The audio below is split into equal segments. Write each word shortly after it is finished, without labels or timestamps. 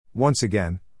Once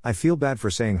again, I feel bad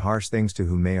for saying harsh things to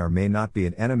who may or may not be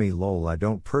an enemy lol. I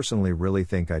don't personally really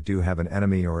think I do have an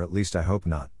enemy, or at least I hope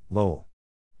not, lol.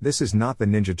 This is not the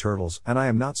Ninja Turtles, and I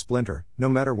am not Splinter, no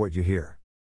matter what you hear.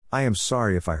 I am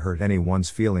sorry if I hurt anyone's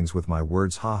feelings with my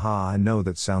words, haha. I know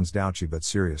that sounds douchy, but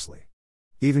seriously.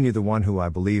 Even you, the one who I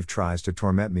believe tries to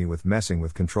torment me with messing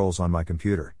with controls on my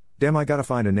computer, damn, I gotta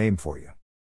find a name for you.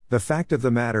 The fact of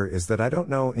the matter is that I don't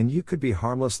know, and you could be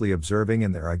harmlessly observing,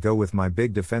 and there I go with my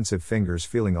big defensive fingers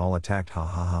feeling all attacked,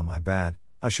 ha, my bad.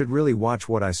 I should really watch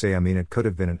what I say. I mean, it could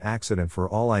have been an accident for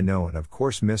all I know, and of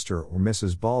course Mr. or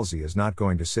Mrs. Ballsy is not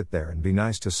going to sit there and be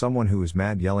nice to someone who is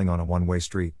mad yelling on a one-way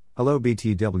street, hello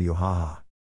BTW, haha.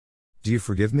 Do you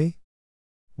forgive me?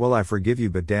 Well, I forgive you,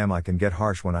 but damn, I can get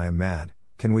harsh when I am mad.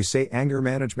 Can we say anger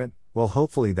management? Well,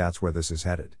 hopefully that's where this is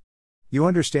headed. You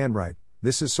understand, right?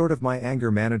 This is sort of my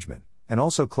anger management, and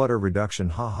also clutter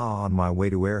reduction, haha, on my way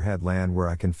to Airhead Land, where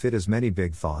I can fit as many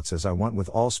big thoughts as I want with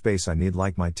all space I need,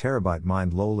 like my terabyte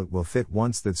mind, lol. It will fit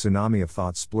once that tsunami of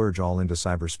thoughts splurge all into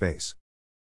cyberspace.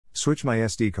 Switch my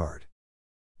SD card.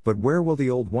 But where will the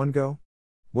old one go?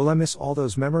 Will I miss all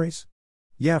those memories?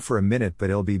 Yeah, for a minute, but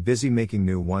I'll be busy making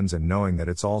new ones, and knowing that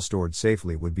it's all stored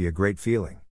safely would be a great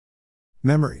feeling.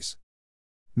 Memories.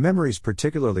 Memories,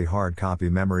 particularly hard copy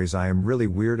memories, I am really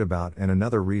weird about, and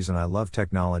another reason I love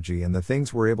technology and the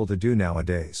things we're able to do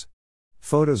nowadays.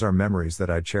 Photos are memories that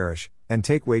I cherish, and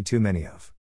take way too many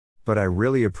of. But I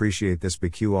really appreciate this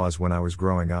because when I was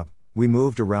growing up, we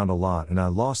moved around a lot and I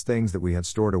lost things that we had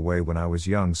stored away when I was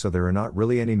young, so there are not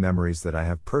really any memories that I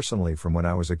have personally from when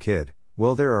I was a kid.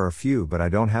 Well, there are a few, but I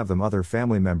don't have them. Other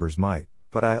family members might.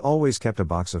 But I always kept a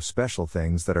box of special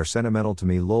things that are sentimental to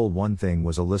me, lol. One thing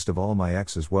was a list of all my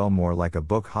exes, well, more like a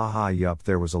book, haha. Yup,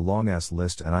 there was a long ass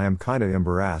list, and I am kinda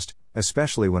embarrassed,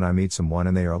 especially when I meet someone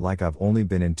and they are like, I've only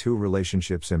been in 2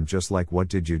 relationships. I'm just like, what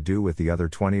did you do with the other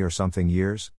 20 or something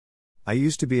years? I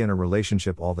used to be in a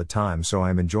relationship all the time, so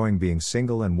I am enjoying being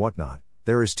single and whatnot.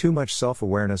 There is too much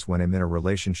self-awareness when I'm in a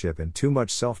relationship and too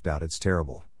much self-doubt. It's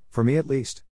terrible. For me at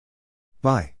least.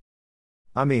 Bye.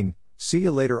 I mean, see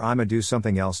you later. I'ma do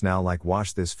something else now, like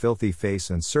wash this filthy face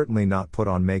and certainly not put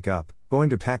on makeup. Going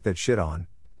to pack that shit on.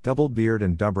 Double beard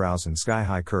and dubbrows and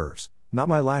sky-high curves. Not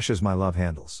my lashes, my love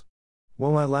handles.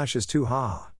 Well, my lashes too,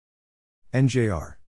 haha. NJR.